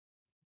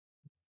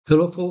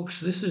Hello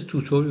folks, this is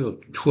tutorial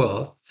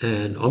 12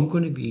 and I'm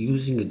going to be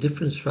using a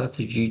different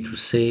strategy to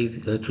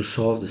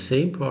solve the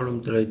same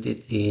problem that I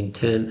did in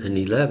 10 and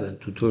 11,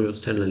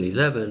 tutorials 10 and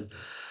 11,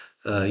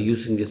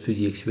 using the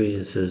 3D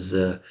Experiences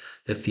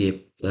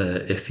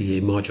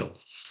FEA module.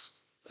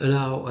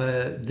 Now,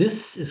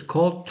 this is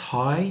called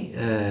tie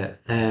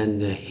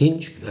and uh,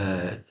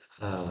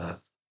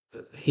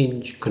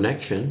 hinge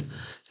connection.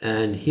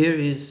 And here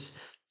is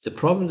the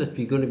problem that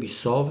we're going to be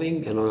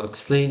solving, and I'll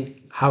explain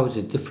how is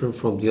it different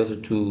from the other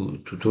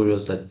two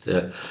tutorials that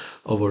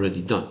I've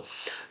already done.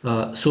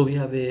 So we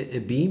have a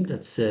beam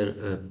that's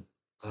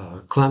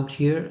clamped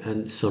here,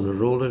 and it's on a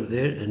roller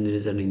there, and there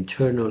is an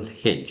internal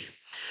hinge.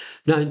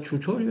 Now in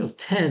tutorial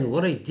 10,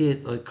 what I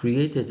did, I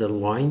created a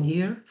line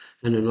here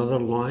and another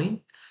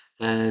line,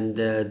 and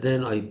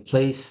then I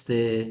placed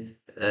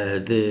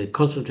the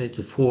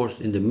concentrated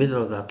force in the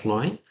middle of that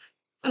line,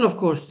 and of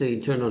course the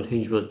internal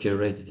hinge was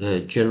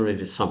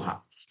generated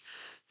somehow.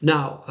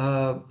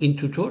 Now in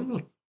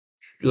tutorial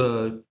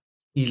uh,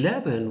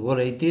 11, what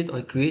I did,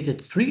 I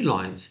created three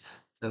lines,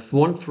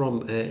 one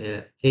from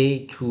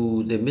A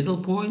to the middle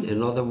point,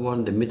 another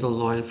one, the middle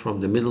line from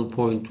the middle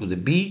point to the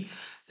B,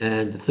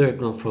 and the third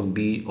one from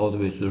B all the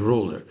way to the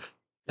roller.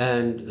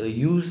 And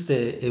used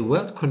a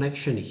weld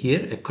connection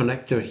here, a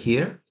connector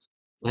here,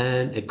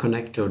 and a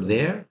connector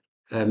there,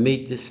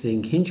 made this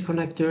thing hinge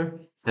connector,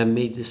 and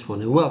made this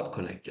one a weld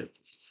connector.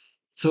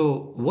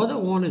 So what I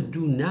want to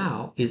do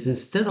now is,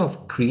 instead of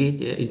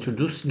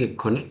introducing a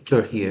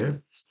connector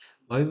here,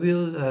 I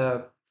will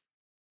uh,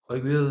 I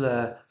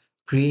will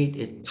create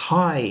a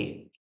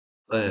tie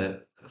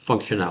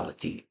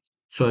functionality.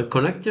 So a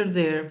connector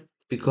there,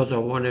 because I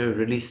want to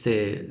release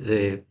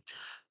the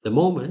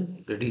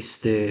moment, release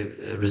the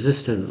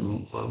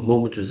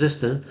moment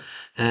resistant.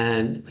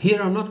 And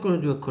here I'm not going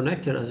to do a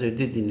connector as I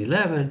did in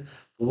 11.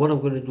 But what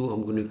I'm going to do,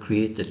 I'm going to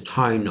create the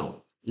tie node.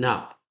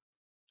 Now,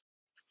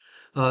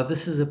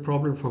 this is a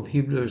problem from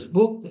Hibbeler's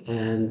book,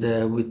 and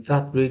with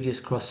that radius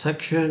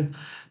cross-section,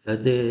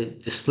 the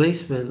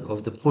displacement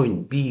of the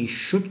point B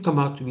should come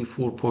out to be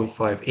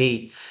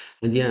 4.58,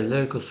 and the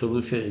analytical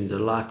solution in the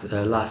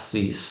last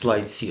three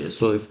slides here.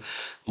 So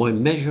if my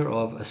measure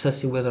of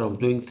assessing whether I'm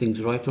doing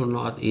things right or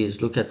not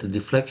is look at the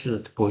deflection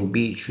at the point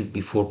B, it should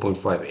be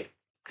 4.58,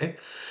 okay?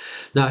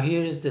 Now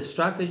here is the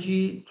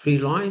strategy, three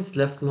lines,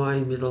 left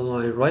line, middle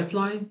line, right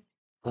line.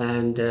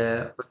 And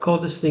we call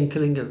this thing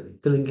killing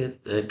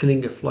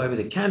a fly with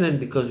a cannon,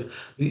 because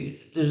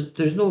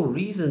there's no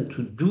reason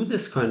to do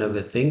this kind of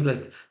a thing.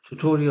 Like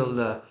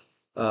tutorial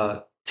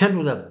 10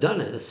 would have done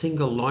it, a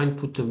single line,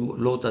 put the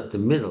load at the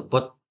middle.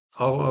 But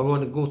I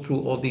want to go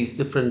through all these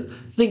different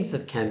things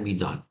that can be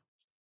done.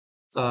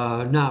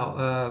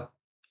 Now,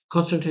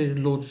 concentrated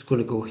load is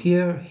going to go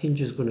here,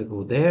 hinge is going to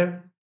go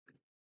there.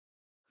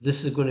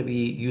 This is going to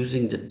be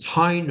using the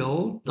tie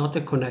node, not the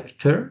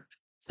connector.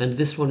 And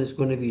this one is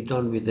going to be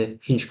done with the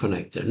hinge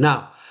connector.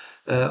 Now,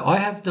 I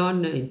have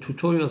done in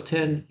tutorial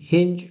 10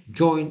 hinge,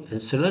 joint,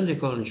 and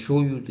cylindrical, and show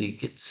you they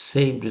get the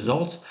same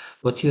results.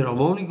 But here I'm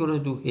only going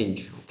to do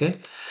hinge, okay?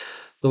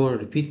 Don't want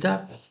to repeat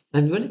that.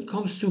 And when it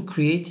comes to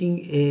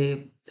creating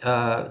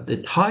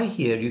the tie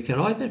here, you can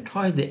either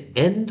tie the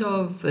end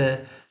of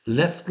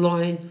left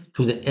line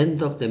to the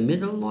end of the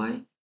middle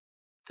line,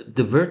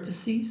 the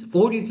vertices,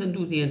 or you can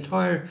do the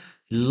entire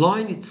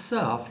line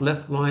itself,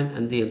 left line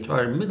and the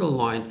entire middle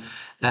line,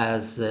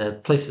 as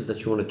places that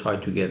you want to tie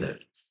together.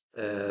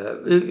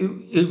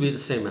 It'll be the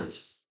same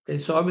answer. Okay,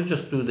 so I will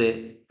just do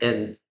the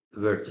end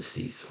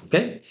vertices.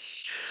 Okay,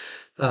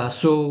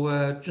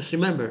 so just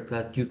remember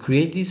that you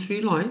create these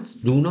three lines.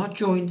 Do not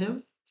join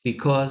them,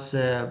 because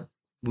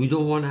we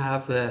don't want to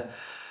have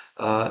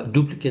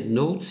duplicate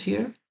nodes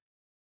here.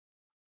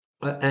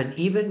 And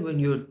even when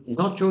you're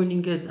not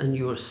joining it and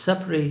you're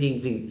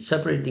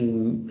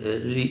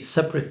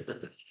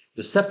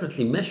you're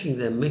separately meshing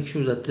them, make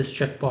sure that this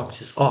checkbox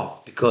is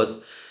off,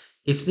 because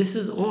if this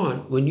is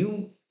on, when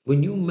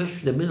you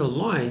mesh the middle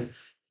line,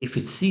 if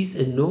it sees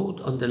a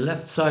node on the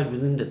left side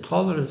within the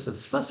tolerance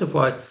that's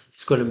specified,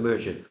 it's going to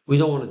merge it. We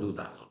don't want to do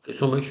that. Okay,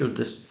 so make sure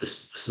this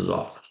is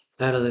off.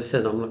 And as I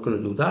said, I'm not going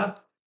to do that.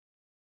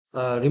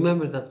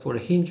 Remember that for a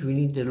hinge, we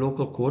need the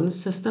local coordinate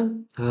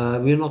system.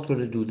 We're not going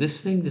to do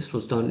this thing. This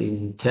was done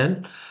in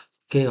 10.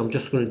 Okay, I'm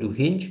just going to do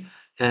hinge.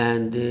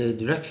 And the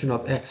direction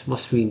of X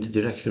must be in the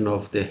direction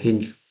of the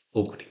hinge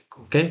opening.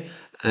 Okay,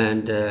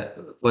 and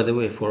by the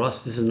way, for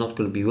us, this is not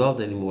going to be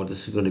weld anymore.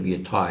 This is going to be a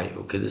tie.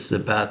 Okay, this is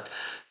a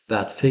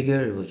bad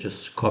figure. It was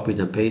just copied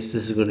and paste.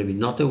 This is going to be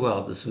not a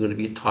weld. This is going to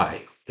be a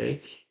tie.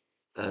 Okay,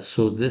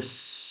 so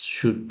this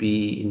should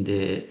be in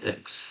the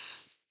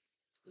X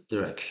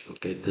direction.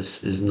 Okay,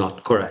 this is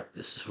not correct.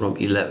 This is from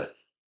 11.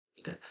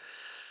 Okay.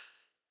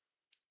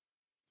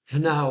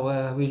 And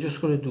now we're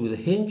just going to do the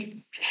hinge,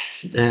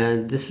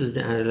 and this is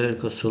the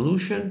analytical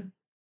solution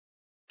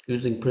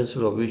using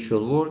principle of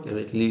visual work, and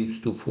it leads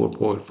to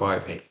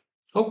 4.58.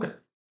 Okay,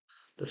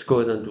 let's go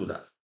ahead and do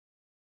that.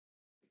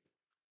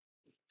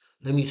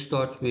 Let me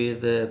start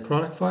with the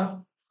product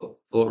file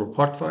or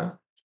part file,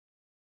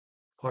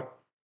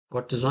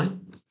 part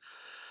design.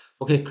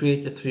 Okay,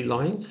 create the 3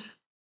 lines.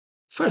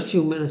 First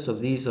few minutes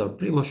of these are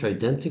pretty much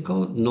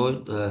identical.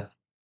 No,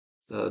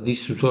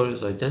 these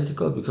tutorials are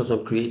identical because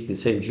I'm creating the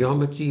same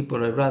geometry,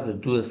 but I'd rather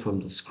do it from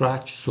the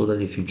scratch so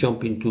that if you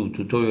jump into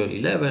tutorial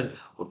 11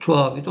 or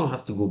 12, you don't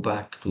have to go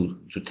back to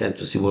 10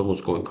 to see what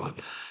was going on.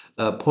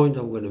 Point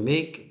I'm going to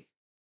make,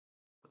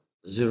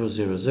 0,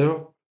 0,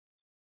 0.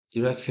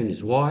 Direction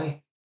is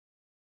Y.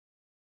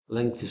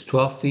 Length is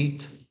 12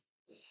 feet.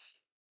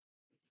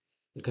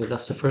 Okay,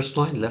 that's the first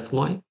line, left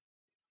line.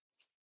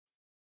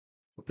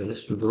 Okay,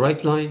 let's do the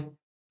right line,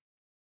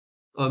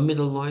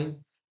 middle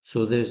line.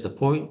 So there's the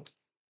point.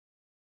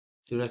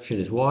 Direction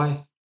is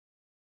Y.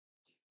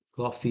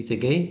 12 feet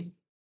again.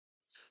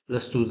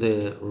 Let's do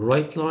the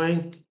right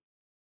line.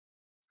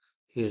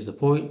 Here's the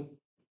point.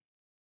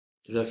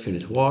 Direction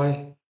is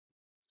Y.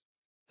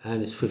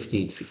 And it's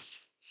 15 feet.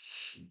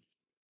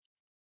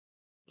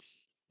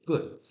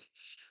 Good.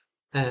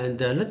 And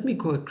let me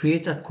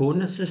create that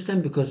coordinate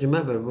system, because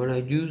remember, when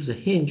I use the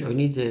hinge, I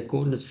need the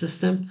coordinate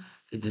system,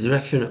 the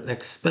direction of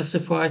X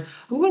specified.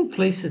 I'm going to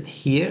place it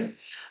here,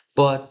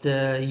 but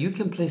you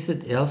can place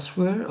it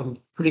elsewhere. I'm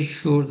pretty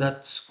sure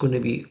that's going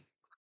to be,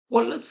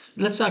 well,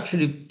 let's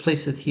actually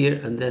place it here,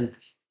 and then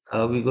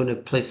we're going to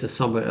place it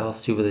somewhere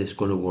else, see whether it's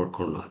going to work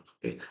or not.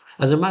 Okay.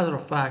 As a matter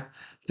of fact,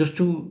 just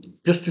to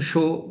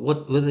show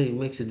whether it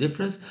makes a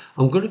difference,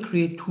 I'm going to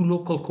create two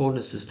local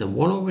coordinate systems,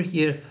 one over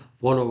here,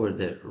 one over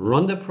there.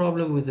 Run the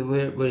problem with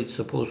where it's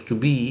supposed to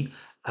be,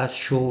 as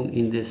shown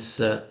in this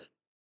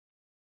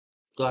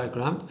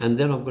diagram, and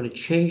then I'm going to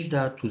change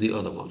that to the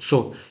other one.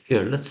 So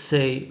here, let's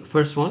say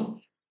first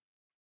one,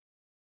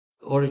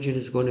 origin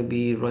is going to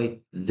be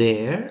right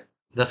there.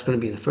 That's going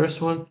to be the first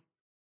one.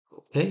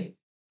 Okay,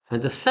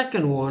 and the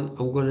second one,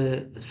 I'm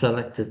going to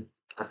select it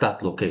at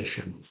that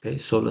location. Okay,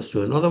 so let's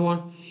do another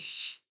one.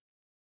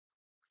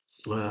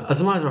 As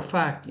a matter of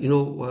fact,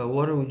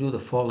 why don't we do the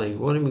following?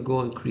 Why don't we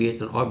go and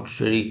create an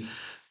arbitrary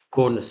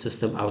coordinate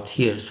system out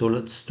here? So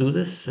let's do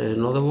this,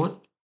 another one.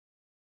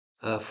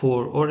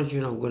 For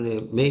origin, I'm going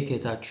to make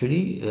it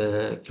actually,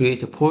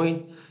 create a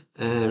point,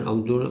 and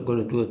I'm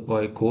going to do it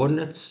by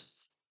coordinates.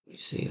 You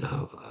see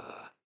now,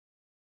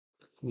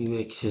 let me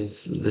make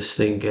this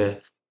thing,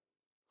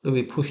 let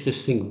me push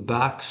this thing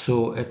back.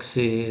 So X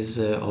is,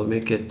 I'll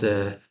make it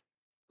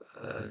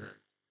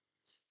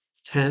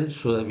 10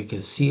 so that we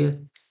can see it.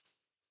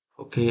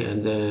 Okay,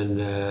 and then,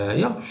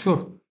 yeah,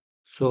 sure.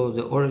 So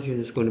the origin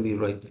is going to be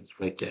right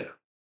there.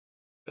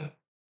 Okay.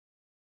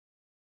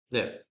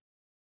 There.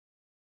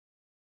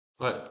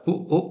 All right.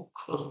 Oh.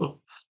 Let's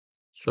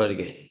try it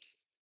again.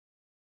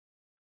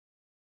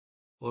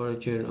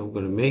 Origin, I'm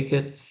going to make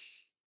it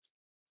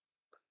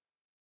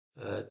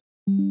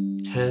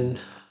 10.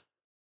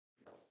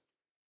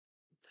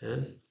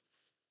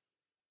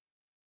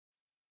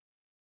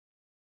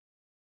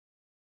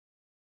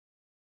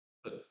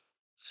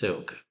 Say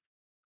okay.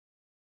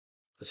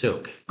 Say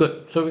okay.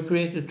 Good. So we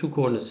created two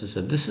coordinate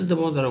systems. This is the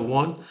one that I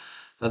want.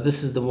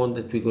 This is the one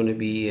that we're going to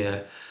be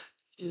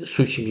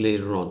switching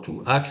later on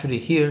to. Actually,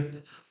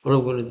 here, what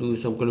I'm going to do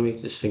is I'm going to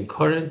make this thing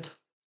current.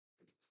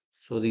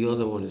 So the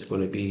other one is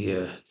going to be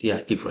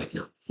deactive right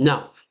now.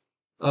 Now,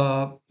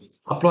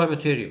 apply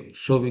material.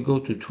 So we go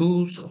to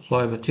tools,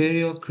 apply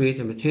material, create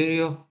a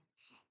material.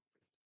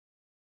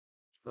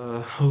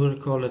 I'm going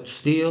to call it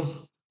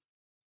steel.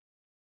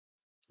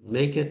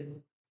 Make it.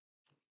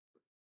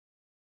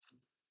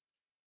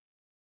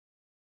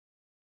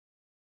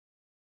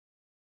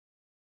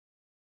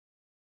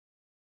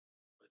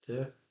 Right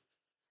there.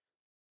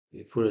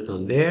 We put it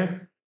on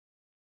there.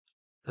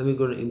 And we're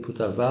going to input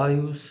our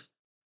values.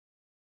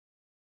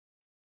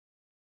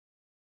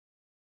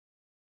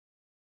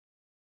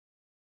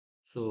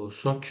 So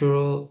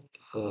structural,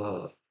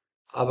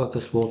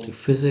 abacus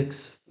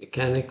multiphysics,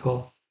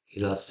 mechanical,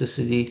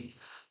 elasticity,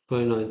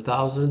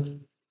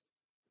 29,000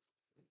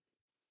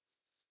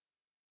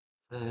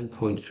 and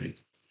 0.3.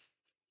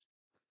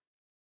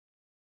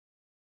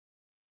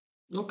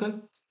 Okay,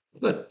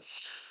 good.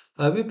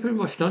 We're pretty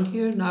much done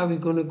here. Now we're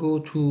going to go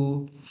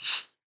to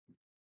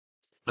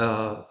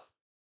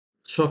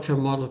structure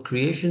model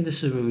creation.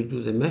 This is where we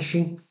do the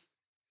meshing.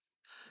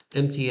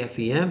 Empty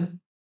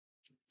FEM.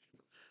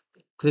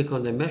 Click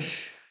on the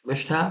mesh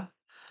tab.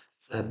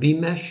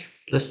 Beam mesh.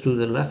 Let's do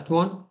the left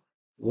one.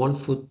 1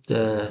 foot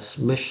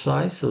mesh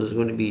size. So there's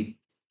going to be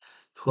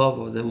 12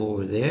 of them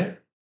over there.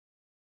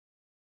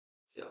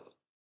 Yeah.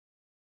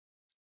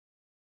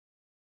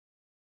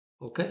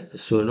 Okay,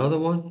 let's do another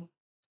one.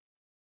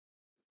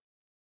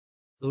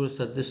 Notice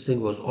that this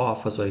thing was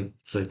off, as I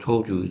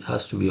told you, it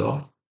has to be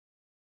off.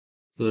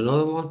 Do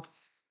another one.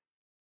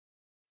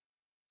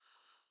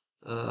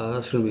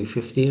 That's going to be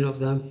 15 of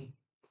them.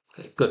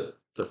 Okay, good.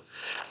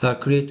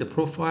 Create the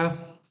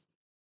profile.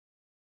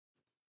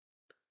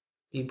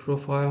 Beam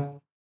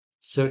profile.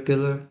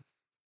 Circular.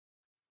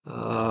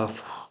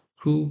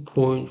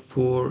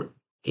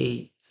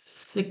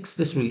 2.486.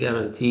 This will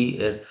guarantee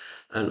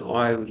an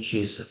I, which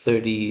is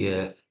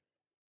 30.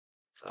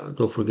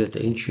 Don't forget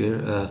the inch here.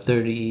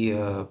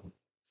 30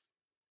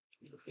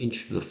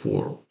 inch to the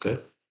 4. Okay,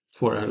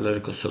 for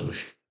analytical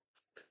solution.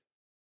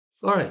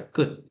 All right,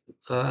 good.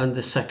 And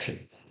the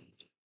section,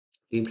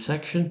 theme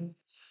section,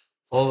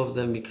 all of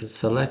them you can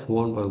select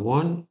one by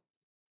one.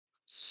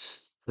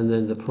 And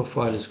then the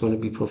profile is going to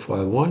be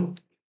profile one.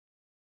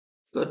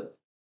 Good.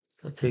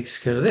 That takes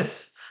care of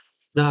this.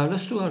 Now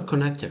let's do our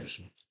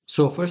connectors.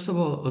 So first of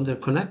all, under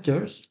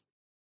connectors,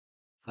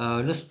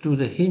 let's do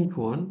the hinge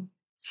one.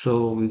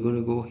 So we're going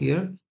to go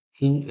here,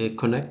 hinge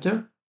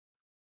connector.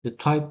 The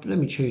type, let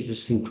me change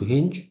this thing to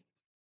hinge.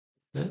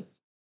 Okay.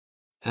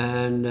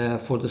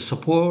 And for the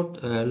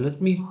support,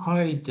 let me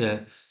hide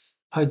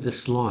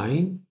this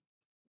line.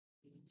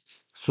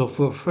 So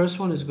for first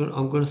one is going,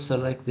 I'm going to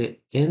select the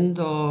end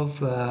of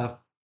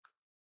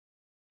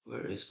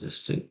where is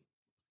this thing?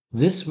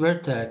 This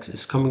vertex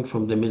is coming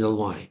from the middle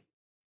line.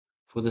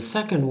 For the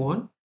second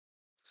one,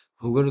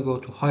 I'm going to go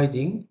to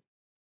hiding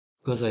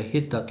because I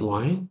hit that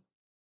line.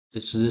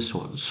 It's this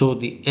one. So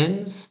the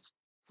ends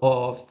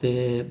of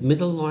the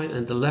middle line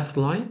and the left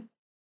line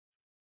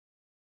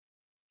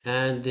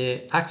and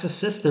the axis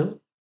system,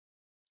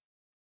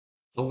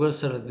 I'm going to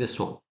select this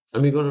one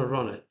and we're going to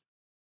run it.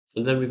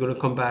 And then we're going to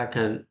come back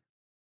and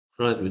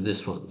run it with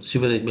this one, see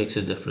whether it makes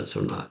a difference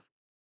or not.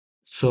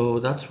 So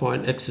that's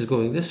fine. X is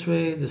going this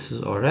way. This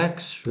is our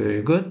X.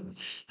 Very good.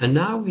 And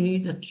now we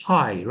need a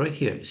tie right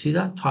here. See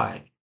that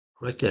tie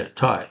right there,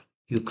 tie.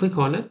 You click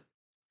on it.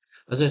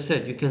 As I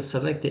said, you can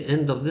select the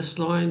end of this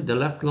line, the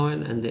left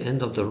line, and the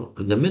end of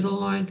the middle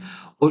line,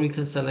 or you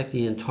can select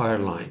the entire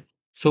line.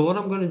 So what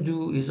I'm going to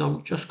do is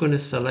I'm just going to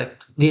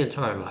select the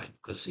entire line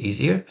because it's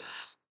easier.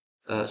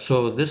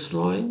 So this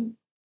line,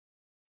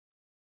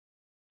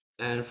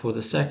 and for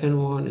the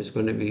second one is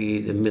going to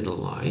be the middle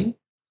line.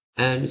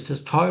 And it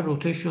says tie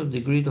rotational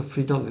degree of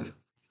freedom if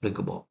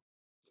applicable.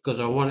 Because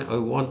I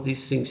want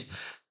these things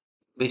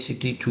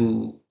basically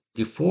to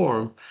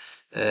deform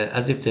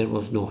as if there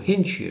was no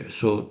hinge here.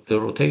 So the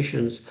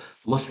rotations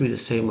must be the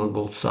same on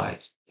both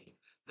sides.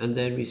 And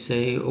then we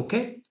say,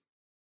 okay,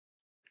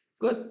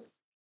 good.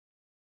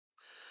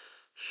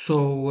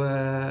 So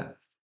I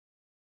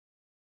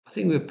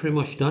think we're pretty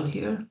much done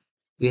here.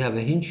 We have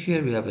a hinge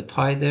here, we have a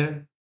tie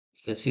there.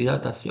 You can see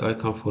that, that's the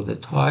icon for the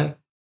tie.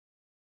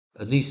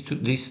 These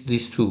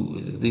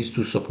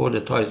two support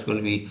the tie is going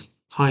to be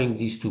tying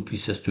these two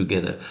pieces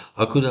together.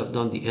 I could have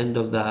done the end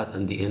of that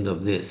and the end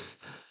of this.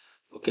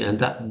 Okay, and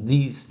that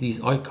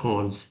these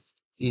icons,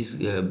 these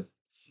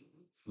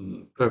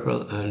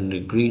purple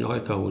and green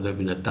icon would have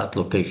been at that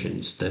location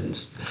instead.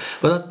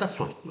 But that's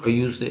fine. I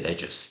use the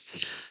edges.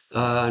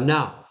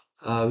 Now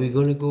we're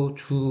going to go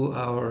to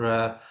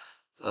our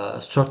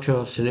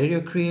structural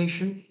scenario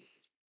creation.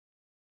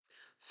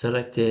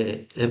 Select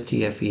the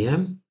empty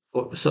FEM,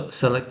 or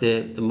select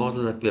the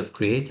model that we have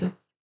created.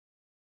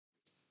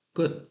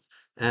 Good.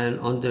 And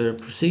under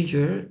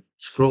procedure,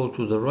 scroll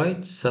to the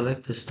right,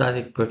 select the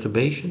static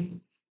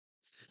perturbation.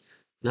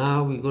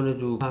 Now we're going to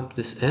do clamp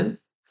this end.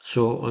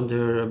 So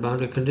under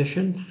boundary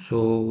condition,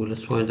 so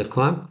let's find the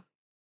clamp.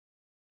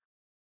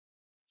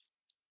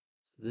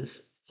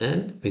 This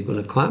end, we're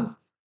going to clamp.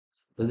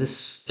 And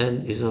this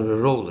end is on a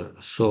roller.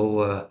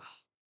 So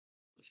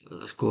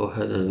let's go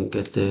ahead and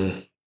get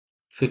the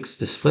fixed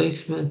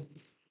displacement.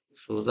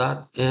 So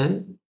that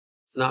end.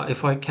 Now,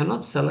 if I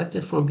cannot select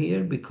it from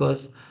here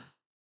because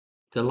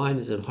the line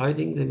is in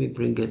hiding, let me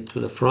bring it to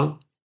the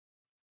front.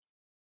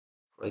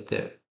 Right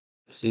there.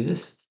 See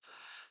this?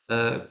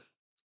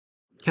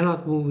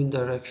 Cannot move in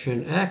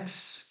direction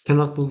X,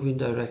 cannot move in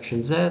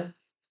direction Z.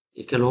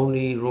 It can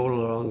only roll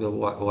along the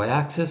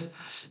y-axis,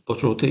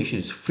 but rotation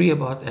is free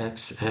about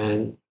X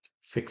and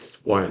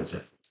fixed Y and Z.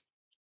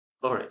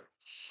 All right,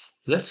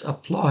 let's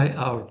apply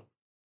our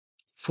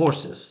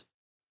forces.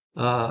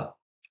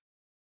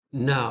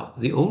 Now,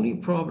 the only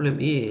problem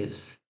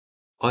is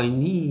I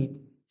need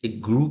a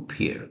group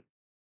here,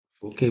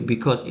 okay?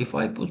 Because if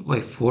I put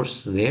my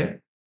force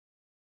there,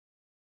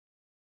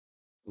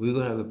 we're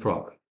gonna have a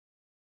problem.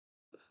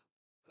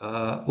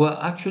 Well,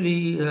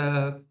 actually,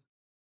 it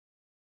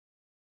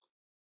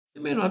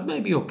may not,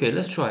 maybe okay.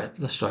 Let's try it.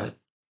 Let's try it.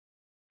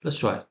 Let's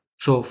try it.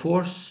 So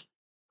force,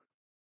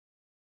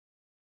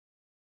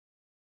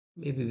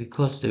 maybe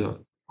because they are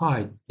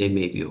high, they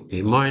may be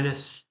okay.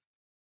 Minus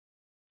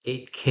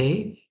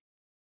 8K.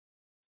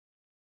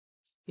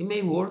 It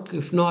may work.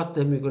 If not,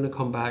 then we're going to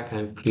come back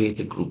and create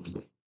a group.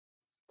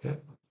 Okay.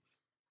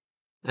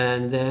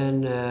 And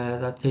then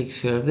that takes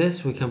care of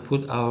this. We can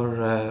put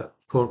our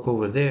torque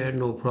over there.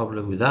 No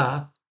problem with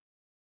that.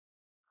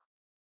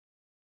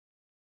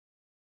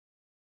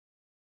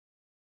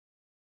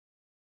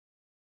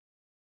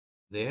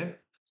 There.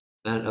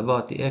 And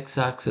about the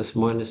x-axis,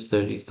 minus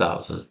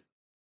 30,000.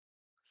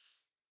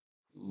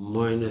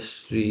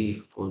 Minus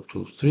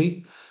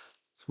 3.23.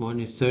 It's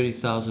minus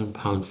 30,000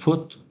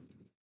 pound-foot.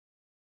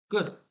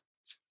 Good.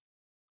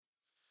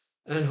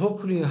 And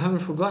hopefully I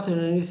haven't forgotten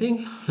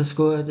anything. Let's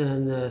go ahead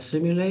and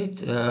simulate.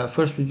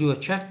 First we do a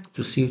check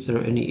to see if there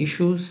are any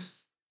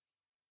issues.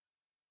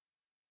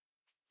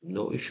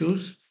 No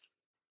issues.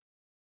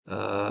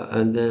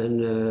 And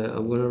then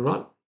I'm going to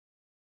run.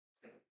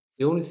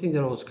 The only thing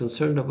that I was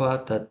concerned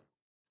about that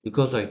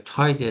Because I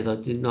tied it, I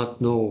did not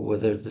know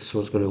whether this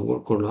was going to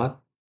work or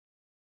not.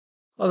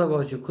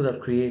 Otherwise, you could have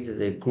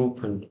created a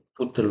group and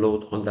put the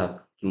load on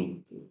that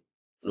group,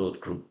 node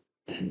group.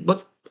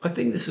 But I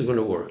think this is going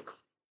to work.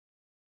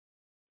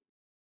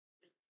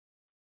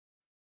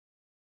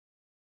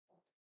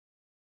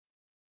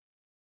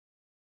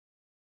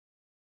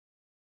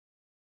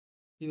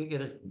 We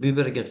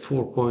better get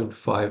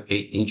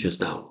 4.58 inches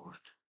downward.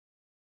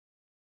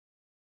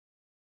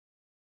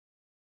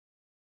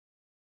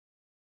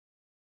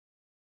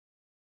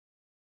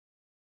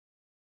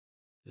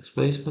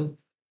 Displacement?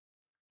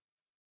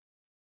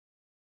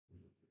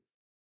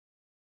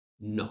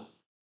 No.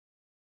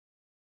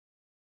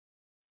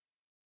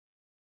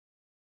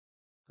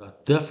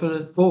 Got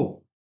definite.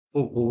 Oh,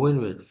 wait a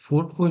minute.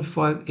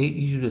 4.58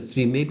 e to the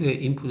 3. Maybe I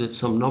inputted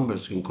some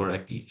numbers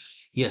incorrectly.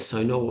 Yes,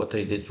 I know what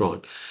I did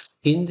wrong.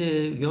 In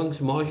the Young's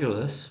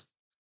modulus,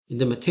 in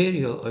the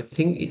material, I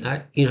think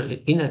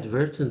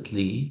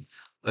inadvertently,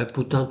 I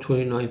put down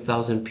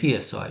 29,000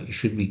 psi. It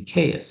should be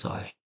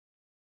KSI.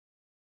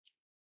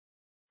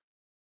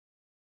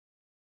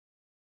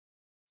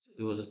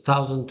 It was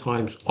 1,000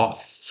 times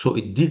off. So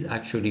it did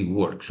actually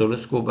work. So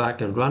let's go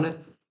back and run it.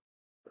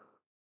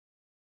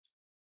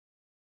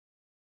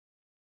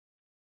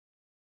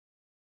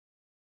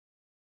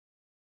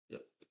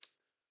 Yep.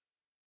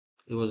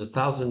 It was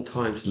 1,000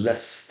 times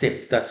less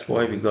stiff. That's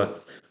why we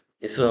got,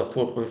 instead of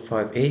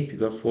 4.58, we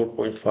got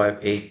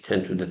 4.58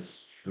 10 to the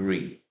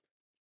 3.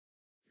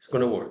 It's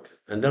going to work.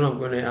 And then I'm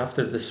going to,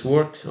 after this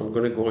works, I'm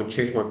going to go and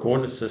change my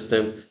coordinate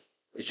system.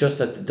 It's just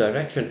that the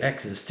direction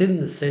X is still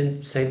in the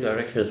same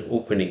direction as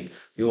opening.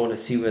 You want to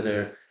see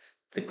whether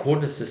the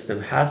coordinate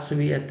system has to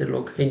be at the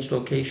hinge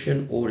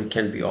location or it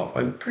can be off.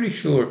 I'm pretty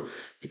sure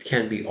it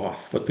can be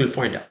off, but we'll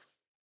find out.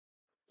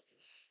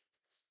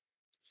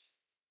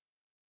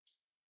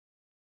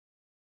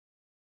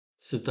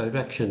 It's the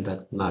direction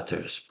that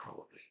matters,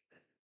 probably.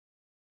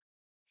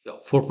 Yeah,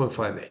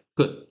 4.58.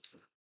 Good.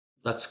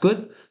 That's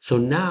good. So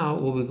now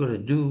what we're going to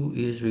do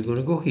is we're going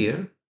to go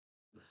here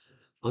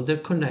under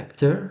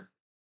connector,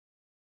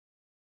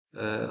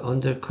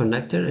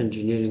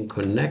 engineering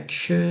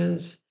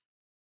connections,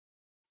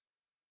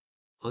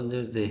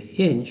 under the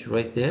hinge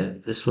right there.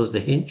 This was the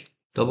hinge.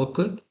 Double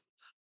click.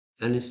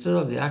 And instead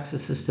of the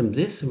access system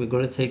this, we're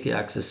going to take the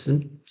access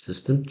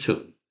system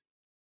 2.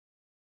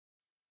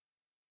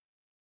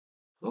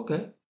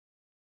 Okay.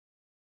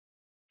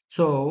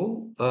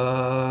 So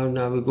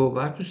now we go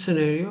back to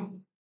scenario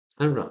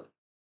and run.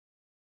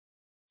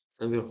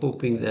 And we're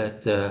hoping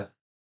that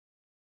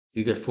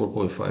you get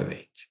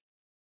 4.58.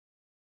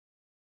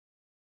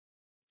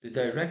 The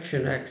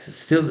direction X is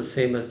still the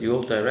same as the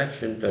old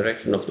direction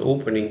of the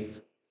opening,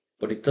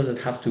 but it doesn't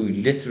have to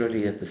be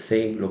literally at the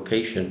same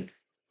location.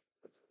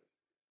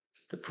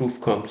 The proof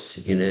comes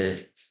in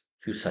a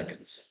few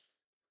seconds.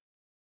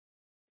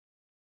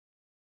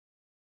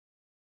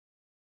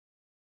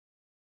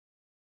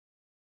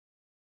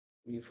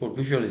 I mean, for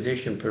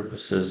visualization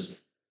purposes,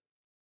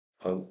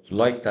 I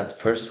like that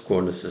first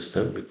corner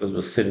system because it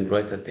was sitting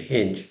right at the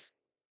hinge.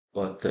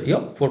 But yeah,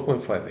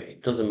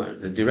 4.58, doesn't matter.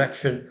 The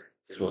direction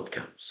is what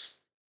counts.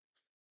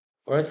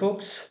 All right,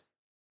 folks,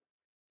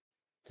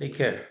 take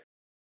care.